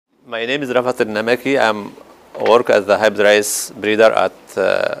My name is Rafat Al-Namaki. I work as the hybrid rice breeder at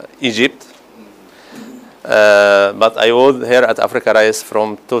Egypt. But I was here at Africa Rice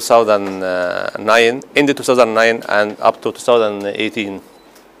from 2009, end of 2009 and up to 2018,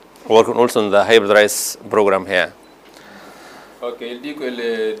 working also on the hybrid rice program here. Ok, il dit que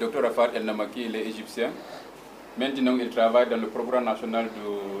le Dr Rafat El-Namaki, il est égyptien. Maintenant, il travaille dans le programme national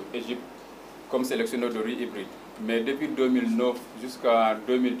de l'Égypte comme sélectionneur de riz hybride. Mais depuis 2009 jusqu'à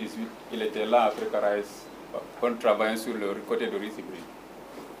 2018, il était là à Africa Rice en travaillant sur le côté de riz hybride.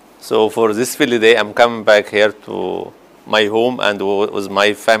 So for this field day, I'm coming back here to my home and with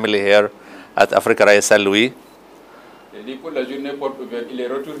my family here at Africa Rice Saint-Louis. Il dit pour la journée porte ouverte, il est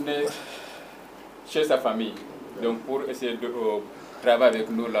retourné chez sa famille. Donc pour essayer de travailler avec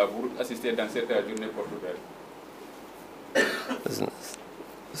nous là, pour assister dans cette journée porte ouverte.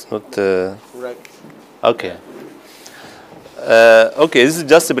 It's not correct. Okay. Okay, this is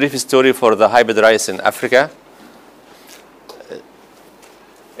just a brief story for the hybrid rice in Africa.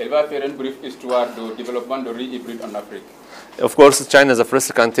 Elle va faire une brève histoire du développement de riz hybride en Afrique. Of course, China is the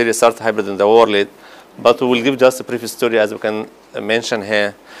first country to start hybrid in the world, but we will give just a brief story as we can mention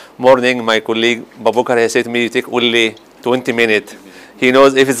here. Morning, my colleague Babukar has said to me, you take only 20 minutes. He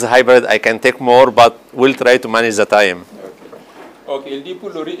knows if it's hybrid, I can take more, but we'll try to manage the time. Ok, il dit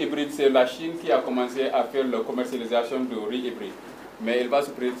pour le riz hybride, c'est la Chine qui a commencé à faire la commercialisation du riz hybride. Mais il va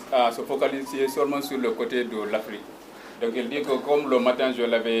se focaliser seulement sur le côté de l'Afrique. Donc il dit que comme le matin je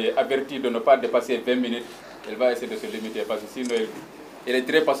l'avais averti de ne pas dépasser 20 minutes, il va essayer de se limiter parce que sinon il est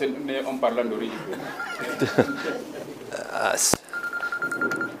très passionné en parlant de riz hybride.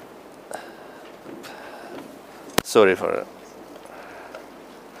 Sorry for that.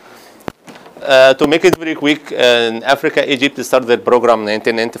 To make it very quick, in Africa, Egypt started their program in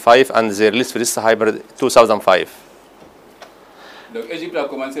 1995 and they released this hybrid 2005. Donc Egypte a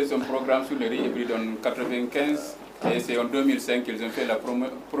commencé son programme sur le riz hybride en 1995 et c'est en 2005 qu'ils ont fait la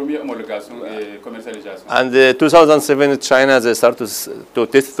première homologation et commercialisation. And 2007, China, they started to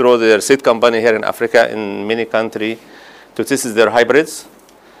test through their seed company here in Africa in many countries to test their hybrids.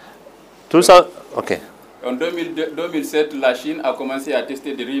 Okay. En 2007, la Chine a commencé à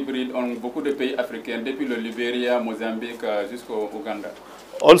tester des riz hybrides en beaucoup de pays africains, depuis le Libéria, Mozambique jusqu'au Ouganda.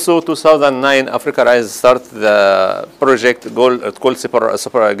 Also, 2009, Africa Rice started the project called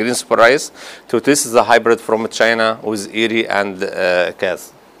Green Super Rice to test the hybrid from China with Eri and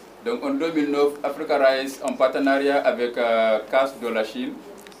CAS. Donc en 2009, Africa Rice, en partenariat avec CAS de la Chine,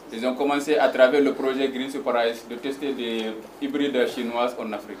 ils ont commencé à travers le projet Green Super Rice de tester des hybrides chinoises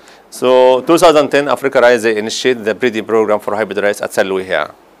en Afrique. So 2010, Africa Rice they initiated the breeding program for hybrid rice at Saint-Louis here.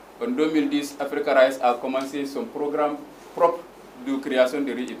 En 2010, Africa Rice a commencé son programme propre de création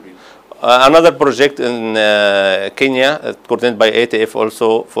de riz hybride. Another project in Kenya, coordinated by ATF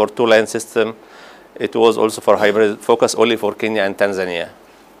also for two-line system. It was also for hybrid, focus only for Kenya and Tanzania.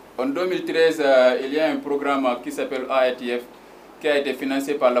 En 2013, il y a un programme qui s'appelle ATF qui a été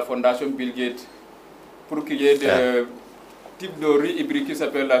financé par la fondation Bill Gates pour qu'il y ait des types de riz hybride qui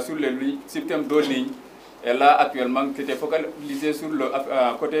s'appelle sur le système d'eau ligne. Et là, actuellement, qui était focalisé sur le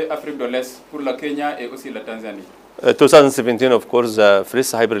côté Afrique de l'Est pour la Kenya et aussi la Tanzanie. 2017, of course, the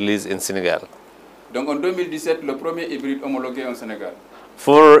first hybrid release in Senegal. Donc en 2017, le premier hybride homologué en Sénégal.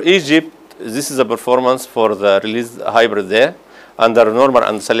 For Egypt, this is a performance for the released hybrid there under normal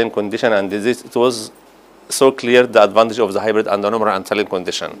and saline condition, and it was so clear the advantage of the hybrid under normal and saline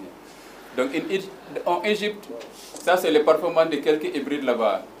condition. Donc en Égypte, ça c'est les performances de quelques hybrides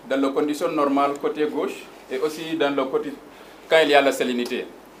là-bas, dans les conditions normales côté gauche et aussi dans le côté quand il y a la salinité.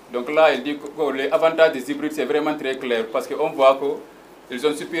 Donc là, il dit que les avantages des hybrides c'est vraiment très clair parce qu'on voit qu'ils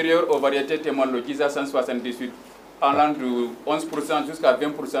sont supérieurs aux variétés témoins le Giza 178, allant de 11% jusqu'à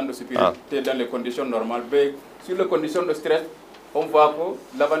 20% de supériorité dans les conditions normales. Mais sur les conditions de stress, on voit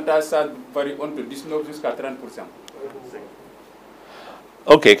que l'avantage ça varie entre 19 jusqu'à 30%.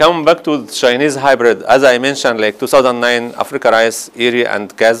 Okay, coming back to the Chinese hybrid, as I mentioned, like 2009, Africa Rice, Eri,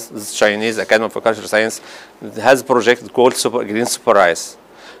 and CAS, the Chinese Academy of Agricultural Science, has a project called Green Super Rice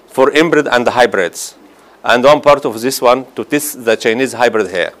for inbred and hybrids. And one part of this one to test the Chinese hybrid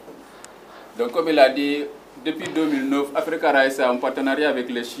here. Donc, comme il a dit, depuis 2009, Africa Rice a un partenariat avec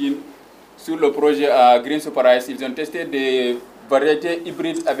la Chine sur le projet Green Super Rice. Ils ont testé des variétés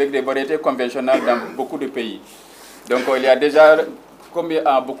hybrides avec des variétés conventionnelles dans beaucoup de pays. Donc, il y a déjà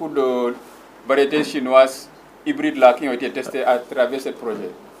beaucoup de variétés chinoises hybrides là qui ont été testées à travers ce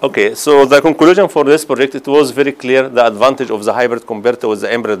projet. Okay, so the conclusion for this project, it was very clear the advantage of the hybrid compared to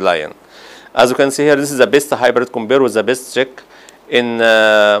the inbred lion. As you can see here, this is the best hybrid compared with the best chick. in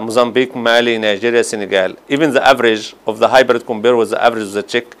Mozambique, Mali, Nigeria, Senegal. Even the average of the hybrid compared with the average of the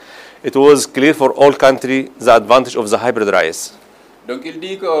Czech, it was clear for all countries the advantage of the hybrid rice. Donc il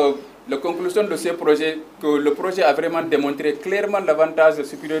dit que la conclusion de ce projet, que le projet a vraiment démontré clairement l'avantage de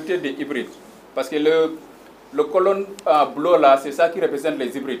supériorité des hybrides. Parce que le colonne bleu là, c'est ça qui représente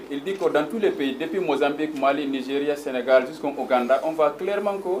les hybrides. Il dit que dans tous les pays, depuis Mozambique, Mali, Nigeria, Sénégal, jusqu'au Ouganda, on voit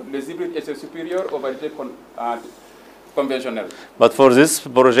clairement que les hybrides sont supérieurs aux variétés conventionnelles. But for this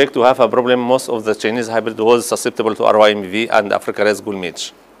project to have a problem, most of the Chinese hybrid was susceptible to RYMV and Africa Rice Ghoul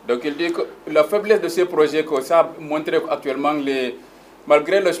Mitch. Donc il dit que la faiblesse de ce projet, que ça a montré actuellement,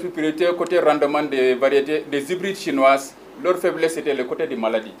 malgré la supériorité côté rendement des variétés, des hybrides chinoises, leur faiblesse était le côté des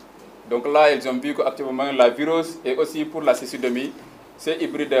maladies. Donc là, ils ont vu qu'actuellement la virus et aussi pour la cécidomie, ces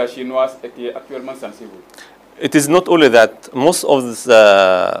hybrides chinoises étaient actuellement sensibles. It is not only that, most of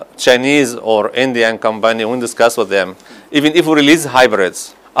the Chinese or Indian company, when discuss with them, even if we release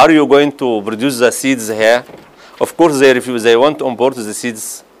hybrids, are you going to produce the seeds here? Of course, they refuse. They want to import the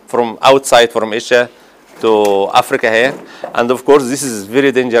seeds from outside, from Asia to Africa here. And of course, this is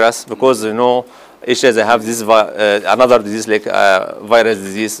very dangerous because, you know, Asia, they have this another disease like virus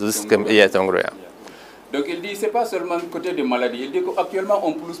disease. This can be Donc il dit, ce n'est pas seulement côté des maladies. Il dit qu'actuellement,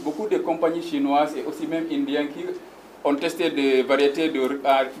 on pousse beaucoup de compagnies chinoises et aussi même indiennes qui ont testé des variétés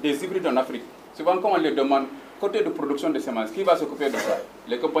des hybrides en Afrique. Souvent, quand on les demande, côté de production de semences, qui va s'occuper de ça?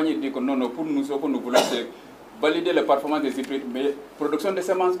 Les compagnies disent que non, non, pour nous, ce que nous voulons, c'est valider la performance des hybrides. Mais production de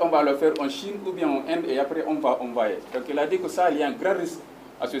semences, on va le faire en Chine ou bien en Inde et après, on va envoyer. Donc il a dit que ça, il y a un grand risque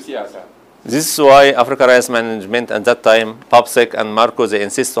associé à ça. This is why Africa Rice Management at that time, PubSec and Marco, they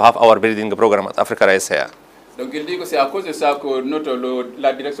insist to have our breeding program at Africa Rice here. Donc il dit que c'est à cause de ça que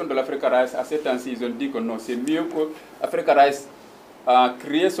la direction de l'Africa Rice, à cette temps-ci, ils ont dit que non, c'est mieux que Africa Rice a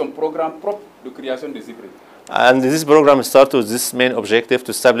créé son programme propre de création des hybrides. And this program starts with this main objective to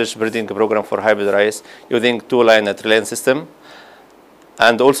establish breeding program for hybrid rice using two-line and three-line system,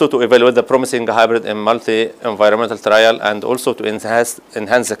 and also to evaluate the promising hybrid in multi-environmental trial, and also to enhance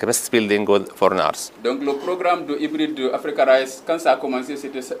the capacity building for NARS. Donc le programme de hybride de Africa Rice, quand ça a commencé,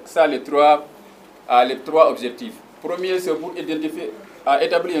 c'était ça les trois objectifs. Premier, c'est pour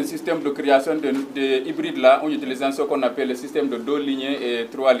établir un système de création de hybrides là, en utilisant ce qu'on appelle le système de 2 lignées et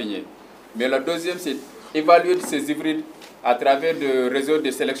 3 lignées. Mais le deuxième, c'est évaluer ces hybrides à travers le réseau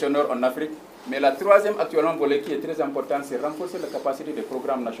de sélectionneurs en Afrique. Mais la troisième actuellement volet qui est très important, c'est renforcer la capacité des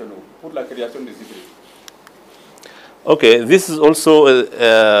programmes nationaux pour la création des hybrides. Okay, this is also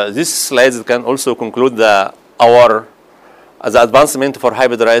this slide can also conclude the advancement for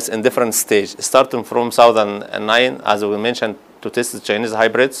hybrid rice in different stages, starting from 2009, as we mentioned, to test the Chinese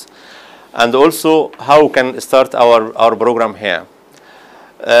hybrids, and also how we can start our program here.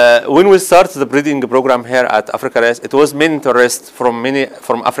 When we started the breeding program here at Africa Rice, it was main interest from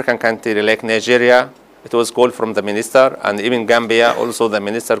African countries like Nigeria. It was called from the minister, and even Gambia, also the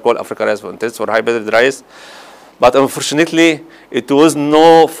minister called Africa Rice for hybrid rice. But unfortunately, it was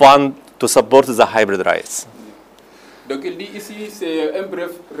no fund to support the hybrid rice. Donc il dit ici, c'est un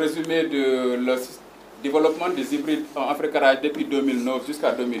bref résumé de le développement des hybrides en Africa Rice depuis 2009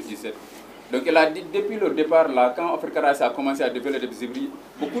 jusqu'à 2017. Donc il a dit, depuis le départ, là, quand Africa Rice a commencé à développer des hybrides,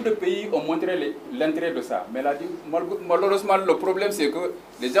 beaucoup de pays ont montré l'intérêt de ça. Mais il a dit, malheureusement, le problème, c'est que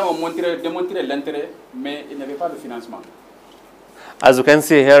les gens ont démontré l'intérêt, mais il n'y avait pas de financement. As you can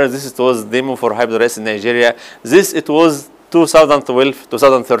see here, this was demo for hybrid rice in Nigeria. This, it was 2012,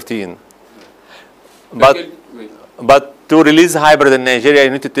 2013. But to release hybrid in Nigeria,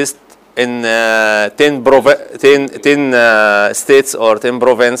 you need to test in 10 states or 10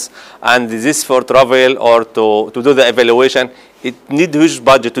 provinces, and this for travel or to do the evaluation, it needs huge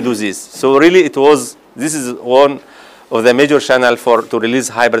budget to do this. So really this is one of the major channel to release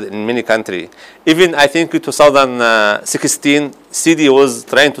hybrid in many countries. Even I think in 2016, CD was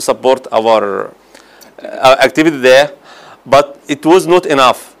trying to support our activity there, but it was not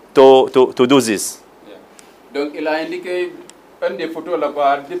enough to do this. Yeah. Donc il a indiqué une des photos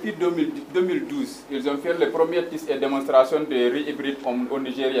là-bas, depuis 2012, ils ont fait les premiers tests et démonstrations de riz hybride au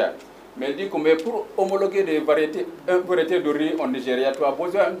Nigeria. Mais il dit que pour homologuer des variétés de riz au Nigeria, tu as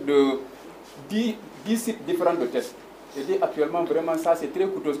besoin de 10 sites différents de tests. Il dit actuellement, vraiment, ça c'est très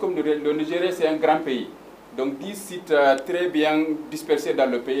coûteux. Comme le Nigeria, c'est un grand pays. Donc 10 sites très bien dispersés dans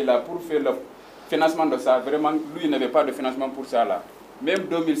le pays là pour faire le financement de ça. Vraiment, lui, il n'avait pas de financement pour ça là. Même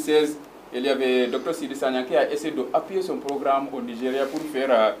 2016, il y avait Dr Sidi Sagnan qui a essayé d'appuyer son programme au Nigeria pour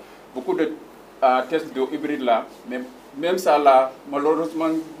faire beaucoup de tests de hybrides là. Mais même ça là, malheureusement,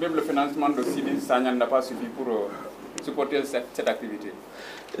 même le financement de Sidi Sagnan n'a pas suffi pour supporter cette activité.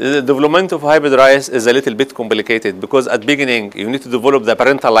 The development of hybrid rice is a little bit complicated because at beginning you need to develop the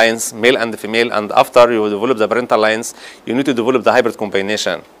parental lines, male and female, and after you develop the parental lines, you need to develop the hybrid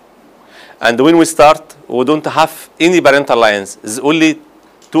combination. And when we start, we don't have any parental lines. It's only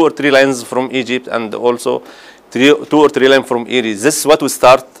 2 or 3 lines from Egypt and also 2 or 3 lines from Erie. This is what we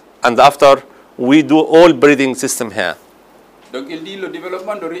start, and after we do all breeding system here. Donc il dit le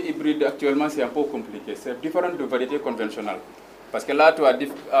développement de riz hybride actuellement c'est un peu compliqué. C'est différent de variétés conventionnelles. Parce que là tu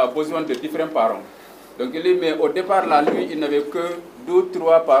as besoin de différents parents. Donc il dit mais au départ là lui il n'avait que 2 ou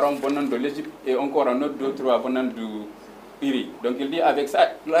 3 parents venant de l'Égypte et encore un autre 2 ou 3 venant du Erie. Donc il dit avec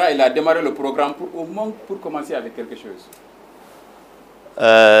ça là il a démarré le programme pour au moins pour commencer avec quelque chose.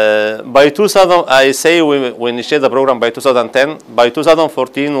 By 2000, I say we initiated the program by 2010. By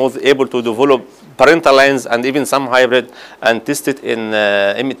 2014, was able to develop parental lines and even some hybrid and test it in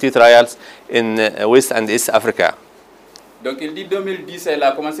MT trials in West and East Africa. Donc il dit 2010, elle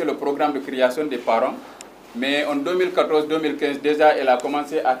a commencé le programme de création des parents, mais en 2014-2015 déjà, elle a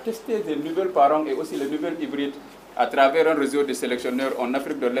commencé à tester des nouvelles parents et aussi les nouvelles hybrides à travers un réseau de sélectionneurs en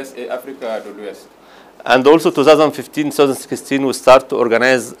Afrique de l'Est et Afrique de l'Ouest. And also 2015-2016, we start to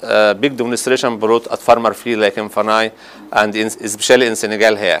organize a big demonstration brought at farmer field like in Fanay and especially in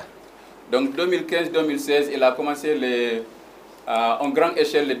Senegal here. Donc 2015-2016, il a commencé en grande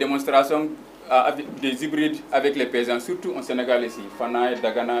échelle les démonstrations des hybrides avec les paysans, surtout en Sénégal ici, Fanay,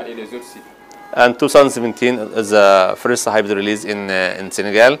 Dagana et les autres sites. And 2017 is the first hybrid release in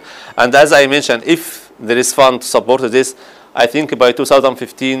Senegal. And as I mentioned, if there is fund to support this, I think by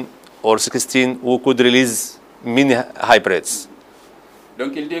 2015 or 16 we could release many hybrids.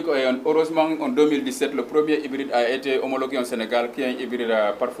 Donc il dit que heureusement en 2017 le premier hybride a été homologué au Sénégal qui est un hybride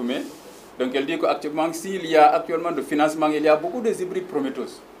parfumé. Donc il dit qu'actuellement s'il y a actuellement de financement, il y a beaucoup de hybrides prometteurs.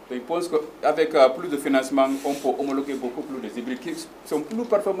 Donc il pense qu'avec plus de financement, on peut homologuer beaucoup plus de hybrides qui sont plus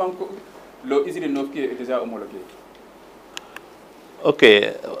performants que le hybride 9 qui est déjà homologué.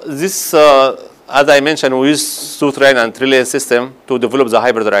 Okay, this as I mentioned, we use two-train and three-lane system to develop the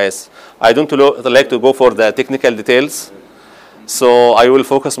hybrid rice. I don't like to go for the technical details, so I will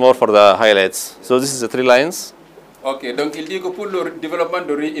focus more for the highlights. So this is the 3 lines. Ok, donc il dit que pour le développement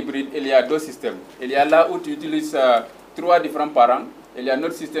de riz hybride, il y a 2 systèmes. Il y a là où tu utilises 3 différents parents. Il y a un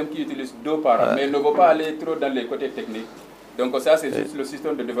autre système qui utilise 2 parents, mais il ne va pas aller trop dans les côtés techniques. Donc ça, c'est juste le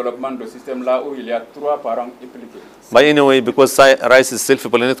système de développement de système là où il y a 3 parents impliqués. But anyway, because rice is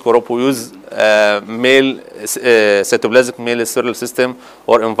self-pollinated crop, we use male cytoplasmic male cellular system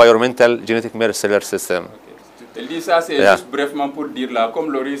or environmental genetic male cellular system. Okay. Il dit ça, c'est juste brièvement pour dire là, comme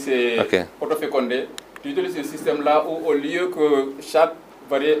le riz c'est autofécondé, tu utilises un système là où au lieu que chaque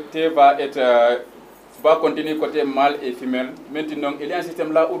variété va contenir côté mâle et femelle, maintenant il y a un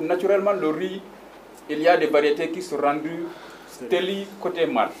système là où naturellement le riz, il y a des variétés qui sont rendues stériles côté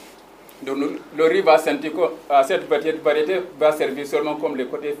mâle. Donc le riz va sentir que cette variété va servir seulement comme le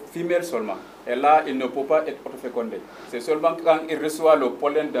côté femelle seulement. Et là, il ne peut pas être autofécondé. C'est seulement quand il reçoit le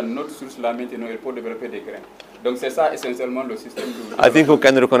pollen dans notre source là maintenant, il peut développer des grains. Donc c'est ça essentiellement le système du riz. I think we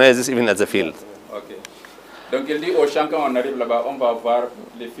can recognize this even at the field. Ok. Donc il dit au champ quand on arrive là-bas, on va voir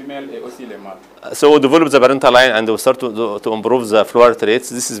les femelles et aussi les mâles. So we develop the parental line and we start to improve the flower traits.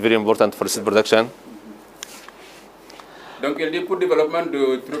 This is very important for seed production. Donc il dit pour le développement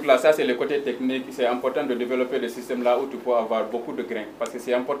de trucs là, ça c'est le côté technique, c'est important de développer des systèmes là où tu peux avoir beaucoup de grains. Parce que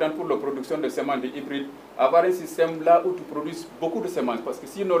c'est important pour la production de semences de hybrides, avoir un système là où tu produis beaucoup de semences. Parce que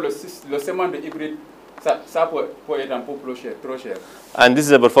sinon le semence de hybride, ça peut être un peu trop cher. And this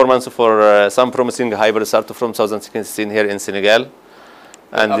is a performance for some promising hybrids started from 2016 here in Senegal.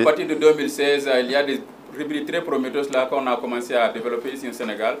 And à partir de 2016, il y a des hybrides très prometteurs là qu'on a commencé à développer ici au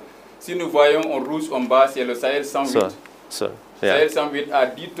Sénégal. Si nous voyons en rouge en bas, c'est le Sahel 108. Sahel 108 à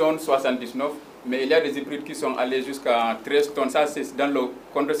 10 tonnes 79, mais il y a des hybrides qui sont allés jusqu'à 13 tonnes. Ça, c'est dans le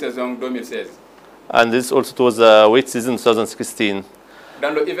contre-saison 2016. And this also was the wet season 2016.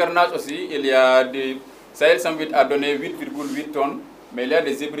 Dans le hivernage aussi, il y a des Sahel 108 a donné 8,8 tonnes, mais il y a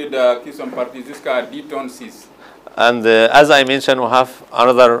des hybrides qui sont partis jusqu'à 10 tonnes 6. And as I mentioned, we have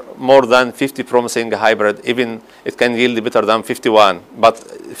another more than 50 promising hybrid. Even it can yield better than 51, but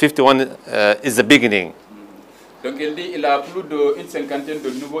 51 is the beginning. Donc il dit qu'il a plus d'une cinquantaine de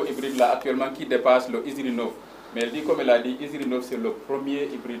nouveaux hybrides là actuellement qui dépassent le Isri 9. Mais il dit, comme il a dit, Isri 9 c'est le premier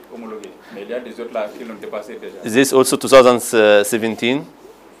hybride homologué. Mais il y a des autres là qui l'ont dépassé déjà. This also 2017.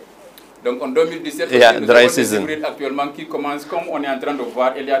 Donc en 2017, nous avons des hybrides actuellement qui commencent, comme on est en train de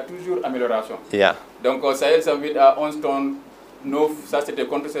voir, il y a toujours amélioration. Donc Sahel 108 à 11 tonnes 9, ça c'était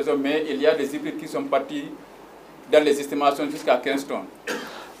contre-saison, mais il y a des hybrides qui sont partis dans les estimations jusqu'à 15 tonnes.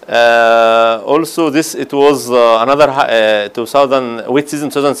 Also, it was another wheat season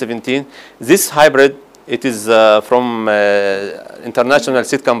 2017. This hybrid, it is from international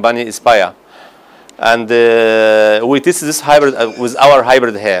seed company Ispaya, and we tested this hybrid with our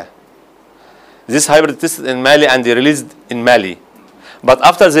hybrid here. This hybrid tested in Mali and they released in Mali, but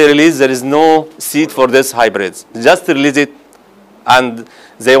after they release, there is no seed for this hybrids. Just release it, and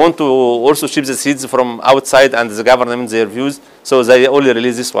they want to also ship the seeds from outside, and the government they refused, so they only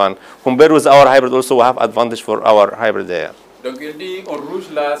release this one. Compared with our hybrid, also we have advantage for our hybrid there. Donc il dit en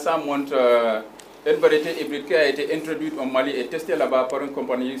rouge là, ça montre une variété hybride qui a été introduite au Mali et testée là-bas par une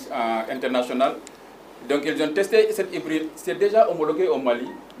compagnie internationale. Donc ils ont testé cette hybride, c'est déjà homologué au Mali,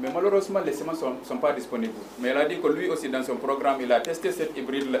 mais malheureusement les semences ne sont pas disponibles. Mais il a dit que lui aussi dans son programme, il a testé cette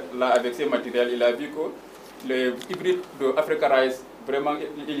hybride là avec ses matériels, il a vu que le hybride de Africa Rice, vraiment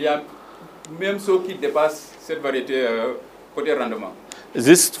il y a même ceux qui dépassent cette variété côté rendement.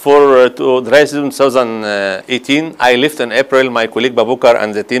 This for dry season 2018. I left in April. My colleague Babukar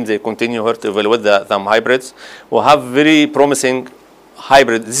and the team, they continue here to evaluate some hybrids. We have very promising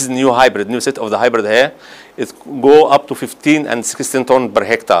hybrid. This is new hybrid, new set of the hybrid here. It go up to 15 and 16 ton per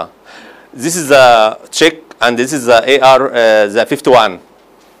hectare. This is a Czech and this is the AR, the 51.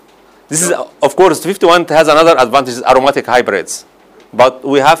 This is, of course, 51 has another advantage, aromatic hybrids. But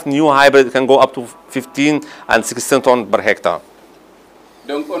we have new hybrid can go up to 15 and 16 ton per hectare.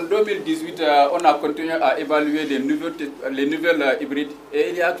 Donc en 2018, on a continué à évaluer les nouvelles hybrides et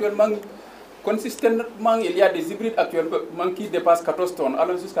il y a actuellement, consistamment, il y a des hybrides actuellement qui dépassent 14 tonnes,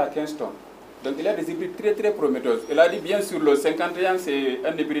 allant jusqu'à 15 tonnes. Donc il y a des hybrides très très prometteuses. Il a dit bien sûr le 51, c'est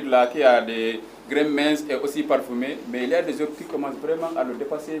un hybride là qui a des graines minces et aussi parfumées, mais il y a des autres qui commencent vraiment à le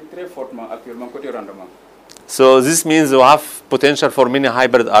dépasser très fortement actuellement côté rendement. So this means we have potential for many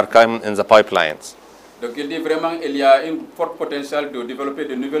hybrids are coming in the pipelines. Donc il dit vraiment qu'il y a un fort potentiel de développer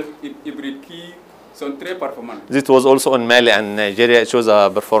de nouvelles hybrides qui sont très performantes. This was also in Mali and Nigeria. It shows a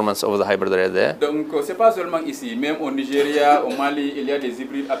performance of the hybrid right there. Donc c'est pas seulement ici, même au Nigeria, au Mali, il y a des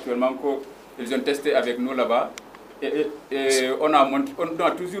hybrides actuellement qu'ils ont testés avec nous là-bas. Et on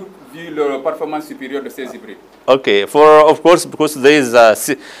a toujours vu la performance supérieure de ces hybrides. Okay, of course, because today is a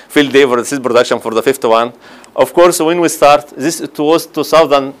field day for the seed production for the 51. Of course, when we start, it was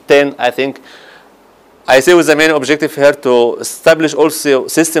 2010, I think. I say with the main objective here to establish also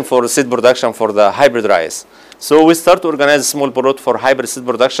system for seed production for the hybrid rice. So we start to organize a small plot for hybrid seed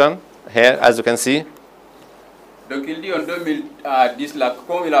production here, as you can see. Donc il dit en 2010, là,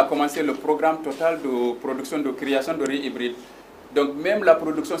 quand il a commencé le programme total de production, de création de riz hybride, donc même la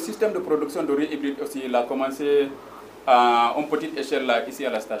production, système de production de riz hybride aussi, il a commencé en petite échelle là, ici à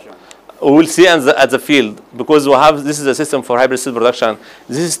la station. We will see at the field, because we have, this is a system for hybrid seed production.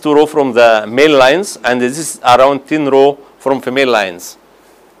 This is 2 rows from the male lines, and this is around 10 rows from female lines.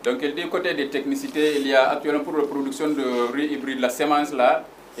 Donc il dit côté des technicités, il y a actuellement pour la production de riz hybride, la semence là,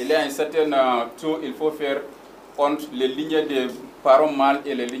 il y a un certain taux, il faut faire entre les lignes de parents mâles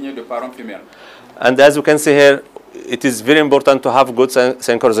et les lignes de parents femelles. And as you can see here, it is very important to have good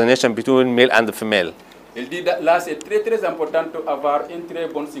synchronization between male and female. Il dit là c'est très très important d'avoir une très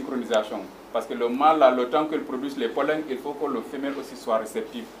bonne synchronisation parce que le mâle là, le temps qu'il produise les pollens, il faut que le femelle aussi soit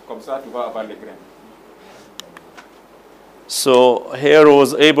réceptif. Comme ça tu vas avoir les graines. So here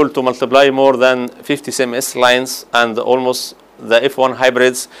was able to multiply more than 50 CMS lines and almost the F1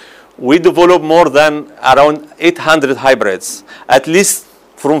 hybrids. We develop more than around 800 hybrids. At least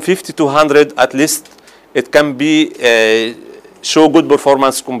from 50 to 100, at least it can be show good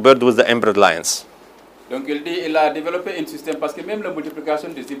performance compared with the inbred lines. Donc il dit il a développé un système parce que même la multiplication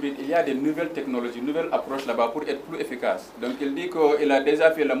des hybrides, il y a des nouvelles technologies, nouvelles approches là-bas pour être plus efficace. Donc il dit qu'il a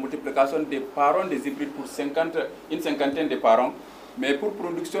déjà fait la multiplication des parents des hybrides pour une cinquantaine de parents, mais pour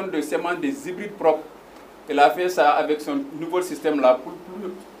production de semences des hybrides propres, il a fait ça avec son nouveau système là pour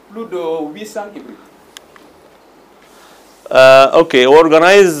plus de 800 hybrides. Okay, we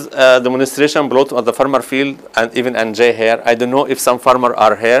organize demonstration plot at the farmer field and even NJ here. I don't know if some farmers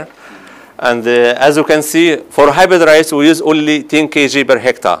are here. And as you can see, for hybrid rice, we use only 10 kg per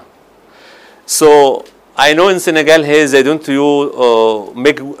hectare. So I know in Senegal here they don't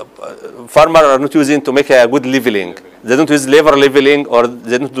farmers are not using to make a good leveling. They don't use lever leveling or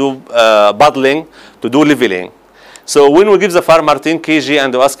they don't do buddling to do leveling. So when we give the farmer 10 kg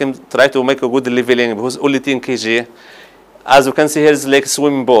and we ask him try to make a good leveling because only 10 kg, as you can see here is like a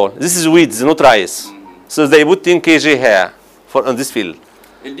swimming pool. This is weeds, not rice. So they put 10 kg here on this field.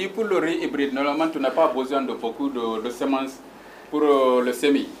 Il dit pour le riz hybride, normalement tu n'as pas besoin de beaucoup de semences pour le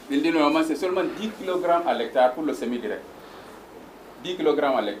semis. Il dit normalement c'est seulement 10 kg à l'hectare pour le semis direct. 10 kg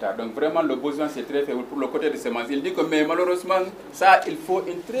à l'hectare. Donc vraiment, le besoin, c'est très faible pour le côté de semences. Il dit que, mais malheureusement, ça, il faut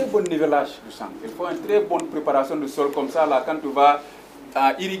un très bon nivellage du champ. Il faut une très bonne préparation du sol. Comme ça, là, quand tu vas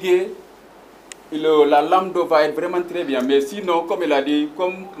irriguer, la lame d'eau va être vraiment très bien. Mais sinon, comme il a dit,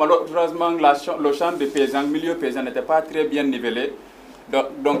 comme malheureusement, le champ de paysans, le milieu paysan n'était pas très bien nivelé.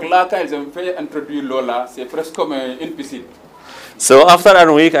 Donc là, quand ils ont fait introduire l'eau là, c'est presque comme une piscine. So after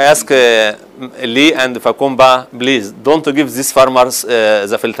a week, I asked Lee and Fakumba, please don't give these farmers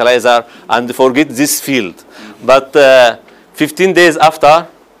the fertilizer and forget this field. But 15 days after,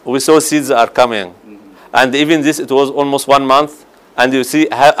 we saw seeds are coming. And even this, it was almost 1 month. And you see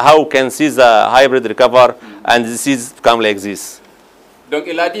how can see the hybrid recover and the seeds come like this. Donc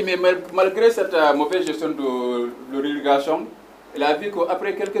il a dit, mais malgré cette mauvaise gestion de l'irrigation, il a vu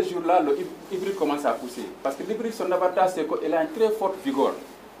qu'après quelques jours là, le hybride commence à pousser. Parce que l'hybride, son avantage, c'est qu'il a une très forte vigueur.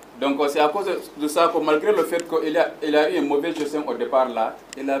 Donc c'est à cause de ça que malgré le fait qu'il a eu une mauvaise gestion au départ là,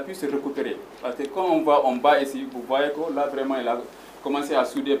 il a pu se récupérer. Parce que quand on va en bas ici, vous voyez que là vraiment il a commencé à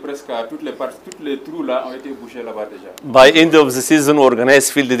souder presque toutes les parties, tous les trous là ont été bouchés là-bas déjà. By end of the season, we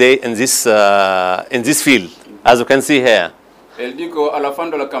organize field day in this field, as you can see here. Elle dit qu'à la fin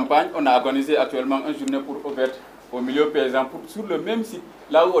de la campagne, on a organisé actuellement une journée pour ouverte au milieu paysan sur le même site,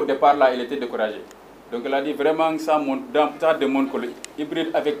 là où au départ là, il était découragé. Donc elle a dit vraiment ça démontre que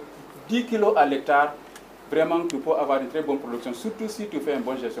l'hybride avec 10 kg à l'hectare, vraiment tu peux avoir une très bonne production, surtout si tu fais une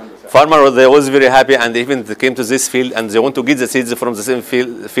bonne gestion de ça. Farmer, they was very happy and even they came to this field and they want to get the seeds from the same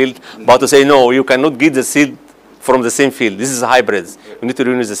field, but to say no, you cannot get the seed from the same field. This is hybrids. You need to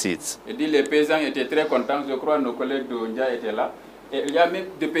renew the seeds. Il dit les paysans étaient très contents, je crois nos collègues de Ndia étaient là. Et il y a même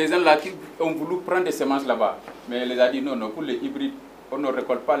des paysans là qui ont voulu prendre des semences là-bas. Mais il les a dit non, pour les hybrides, on ne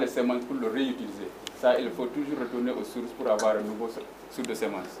récolte pas les semences pour le réutiliser. Ça, il faut toujours retourner aux sources pour avoir un nouveau source de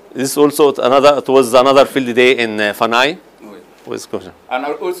semences. This also it was another field day in Fanai. Oui.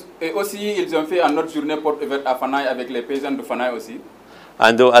 Et aussi, ils ont fait une autre journée porte ouverte à Fanai avec les paysans de Fanai aussi.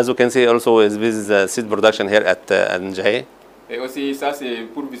 And as you can see, also this is the seed production here at Njahe. Et aussi, ça c'est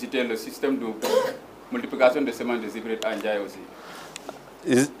pour visiter le système de multiplication de semences des hybrides à Njahe aussi.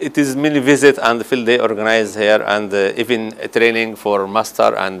 It is many visit and field day organized here and even training for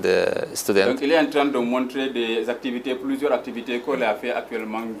master and student. Donc il est en train de montrer plusieurs activités qu'on a fait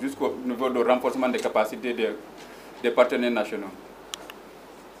actuellement jusqu'au niveau de renforcement des capacités des partenaires nationaux.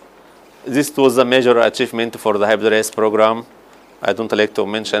 This was a major achievement for the hybrid rice program. I don't like to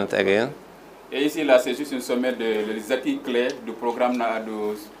mention it again. Et ici là c'est juste un sommet des acquis clés du programme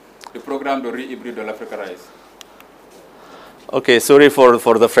de riz hybride de l'Africa Rice. Okay, sorry for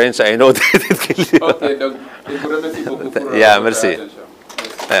the French. I know that it killed you. Okay, donc je vous remercie beaucoup pour yeah, merci. attention.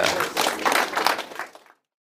 Yeah.